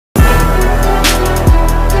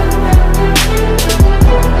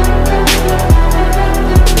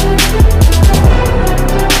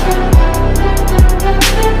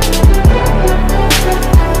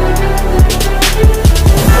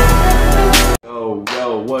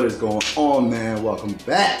What is going on, man? Welcome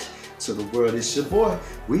back to the world. It's your boy.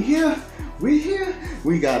 We here.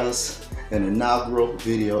 We got us an inaugural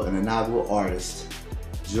video, an inaugural artist,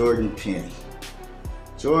 Jordan Penny.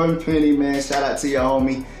 Jordan Penny, man, shout out to your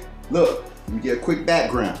homie. Look, let me get a quick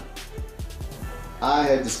background. I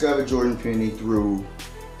had discovered Jordan Penny through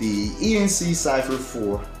the ENC Cypher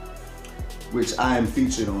 4, which I am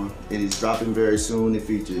featured on. It is dropping very soon. It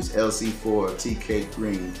features LC4, TK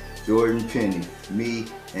Green, Jordan Penny, me,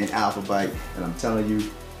 and Alphabite. And I'm telling you,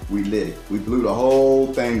 we lit it. We blew the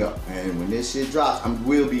whole thing up. And when this shit drops,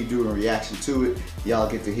 we'll be doing a reaction to it. Y'all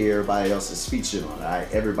get to hear everybody else's featured on it. All right?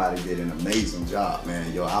 Everybody did an amazing job,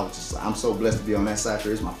 man. Yo, I'm so blessed to be on that cypher.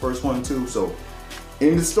 It's my first one too. So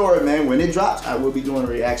in the story, man, when it drops, I will be doing a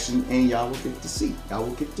reaction and y'all will get to see. Y'all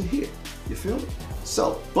will get to hear. You feel me?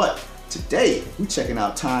 So, but today, we checking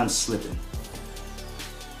out Slippin.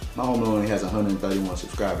 My homie only has 131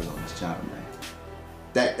 subscribers on this channel, man.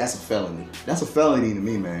 That's a felony. That's a felony to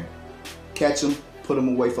me, man. Catch them, put them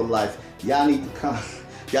away for life. Y'all need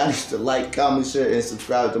to like, comment, share, and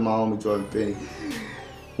subscribe to my homie Jordan Penny.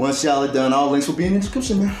 Once y'all are done, all links will be in the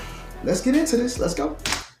description, man. Let's get into this. Let's go.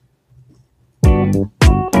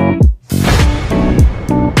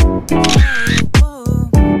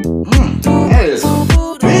 That is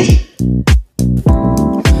a beat.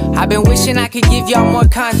 I've been wishing I could give y'all more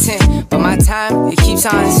content, but my time, it keeps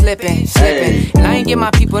on slipping. Hey. And I ain't give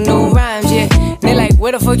my people new rhymes yet. They like,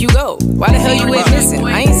 where the fuck you go? Why the hell you ain't missing?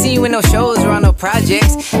 I ain't seen you in no shows or on no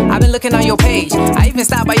projects. I've been looking on your page. I even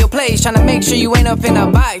stopped by your place trying to make sure you ain't up in a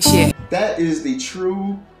box yet. That is the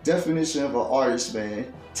true definition of an artist,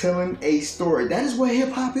 man. Telling a story. That is what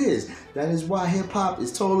hip hop is. That is why hip hop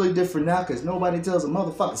is totally different now, because nobody tells a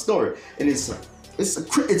motherfucking story. And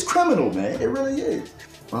it's criminal, man. It really is.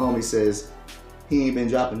 My homie says he ain't been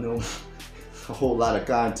dropping a whole lot of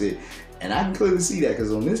content. And I can clearly see that,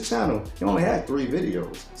 because on this channel, he only had 3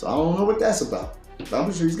 videos. So I don't know what that's about. But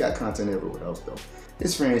I'm sure he's got content everywhere else, though.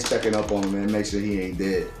 His friends checking up on him, man. Make sure he ain't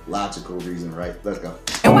dead. Logical reason, right? Let's go.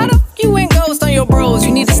 And why the f you ain't ghost on your bros?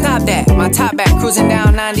 You need to stop that. My top back cruising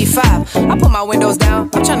down 95. I put my windows down.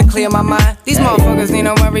 I'm trying to clear my mind. These motherfuckers need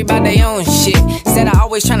to worry about their own shit. Instead of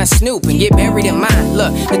always trying to snoop and get buried in mine.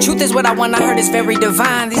 Look, the truth is what I want. I heard is very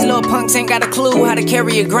divine. These little punks ain't got a clue how to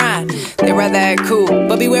carry a grind. They rather act cool,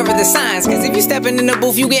 but beware of the signs. Cause if you stepping in the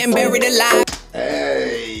booth, you getting buried alive.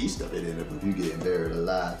 Hey, you stepping in the booth, you getting buried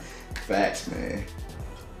alive. Facts, man.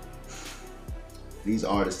 These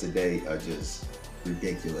artists today are just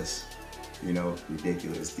ridiculous. You know,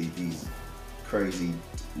 ridiculous. These crazy,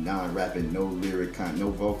 non-rapping, no lyric,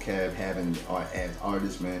 no vocab having as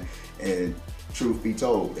artists, man. And truth be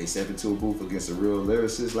told, they step into a booth against a real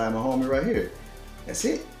lyricist like my homie right here. That's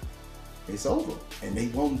it. It's over. And they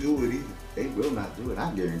won't do it either. They will not do it.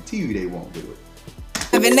 I guarantee you they won't do it.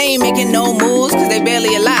 And they ain't making no moves cause they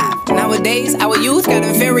barely alive. Nowadays, our youth got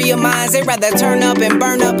inferior minds. They rather turn up and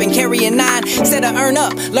burn up and carry a 9 instead of earn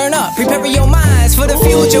up, learn up, prepare your minds for the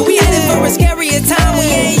future. We headed for a scarier time we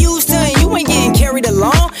ain't used to, and you ain't getting carried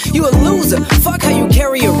along. You a loser, fuck how you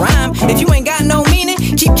carry a rhyme. If you ain't got no meaning,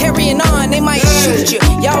 keep carrying on, they might shoot you.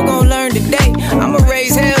 Y'all gon' learn today. I'ma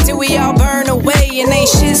raise hell till we all burn away and ain't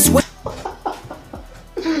shit sweat.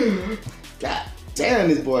 God damn,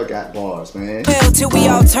 this boy got bars, man. Well, till we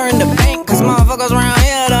all turn the bank, cause motherfuckers around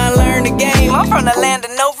here done learn the game. I'm from the land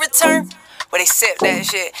of no return, where they sip that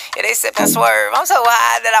shit. Yeah, they sip and swerve. I'm so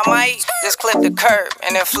high that I might just clip the curb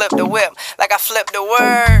and then flip the whip like I flip the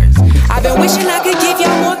words. I've been wishing I could give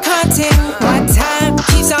y'all more content. My time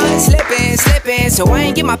keeps on slipping, so I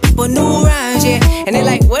ain't give my people new rhymes yet. And they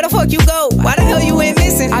like, where the fuck you go? Why the hell you ain't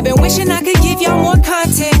missing? I've been wishing I could give y'all more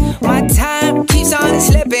content. My time keeps on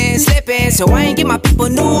slipping, so I ain't give my people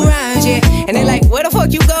new rhymes yet. And they like, where the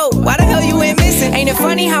fuck you go? Why the hell you ain't missing? Ain't it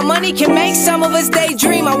funny how money can make some of us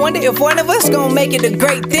daydream? I wonder if one of us gon' make it to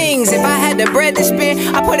great things. If I had the bread to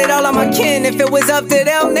spend, I put it all on my kin. If it was up to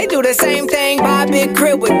them, they do the same thing. Buy a big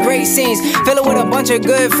crib with great scenes, fill it with a bunch of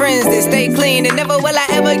good friends that stay clean. And never will I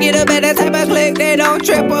ever get a better type of click. They don't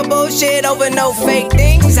trip or bullshit over no fake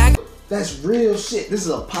things. That's real shit. This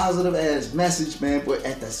is a positive ass message, man, but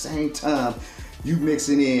at the same time, you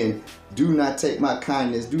mixing in, do not take my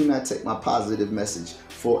kindness, do not take my positive message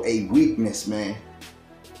for a weakness, man.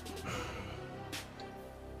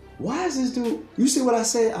 Why is this dude, you see what I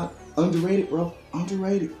said? Underrated, bro,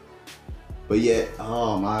 underrated. But yet,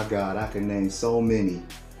 oh my God, I can name so many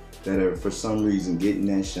that are for some reason getting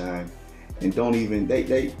that shine and don't even,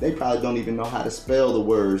 they probably don't even know how to spell the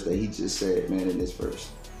words that he just said, man, in this verse.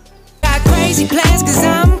 Got crazy plans cause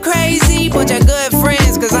I'm crazy, bunch of good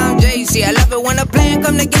friends cause I'm JC. I love it when a plan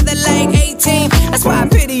come together like 18. That's why I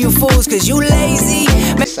pity you fools cause you lazy.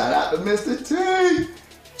 Shout out to Mr. T.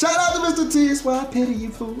 Shout out to Mr. T. That's why I pity you,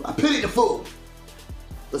 fool. I pity the fool.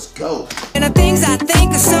 Let's go. And the things I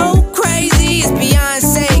think are so crazy is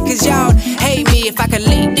Beyonce, cause y'all hate me. If I could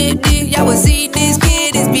leak this, y'all would see this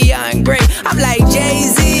kid is beyond great. I'm like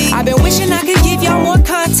Jay-Z. I've been wishing I could give y'all more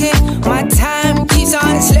content. My time keeps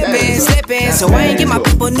on slipping. So I ain't get my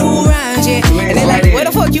people new rhymes yet. And they like, where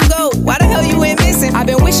the fuck you go? Why the hell you ain't missing? I've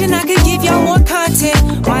been wishing I could give y'all more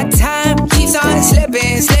content. My time keeps on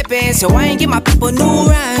slipping. So I ain't get my people new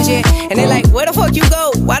rhymes yet. And they like, where the fuck you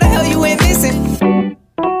go? Why the hell you ain't missing?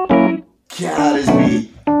 God, this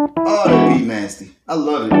beat. Oh, that beat nasty. I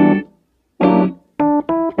love it.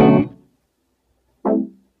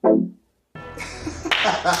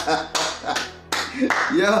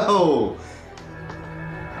 Yo.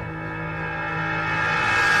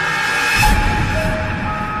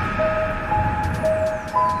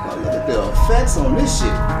 Oh, look at the effects on this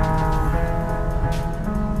shit.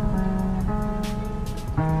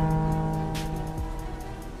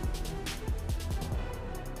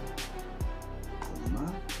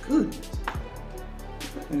 Goodness.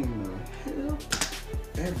 What in the hell?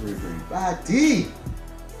 Everybody,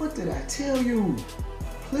 what did I tell you?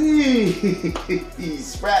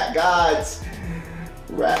 Please, rap gods,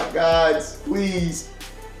 please.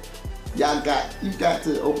 You got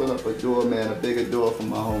to open up a door, man, a bigger door for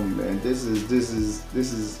my homie, man. This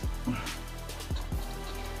is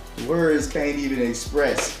words can't even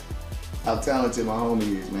express how talented my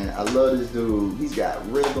homie is, man. I love this dude. He's got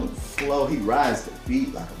rhythm, flow. He rides the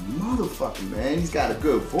beat like a motherfucker, man. He's got a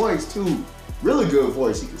good voice, too. Really good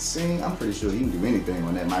voice. He can sing. I'm pretty sure he can do anything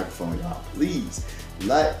on that microphone, y'all. Please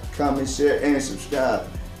like, comment, share, and subscribe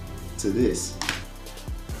to this.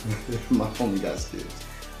 My homie got skills.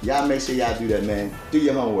 Y'all make sure y'all do that, man. Do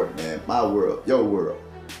your homework, man. My world, your world,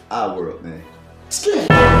 our world, man. Skip.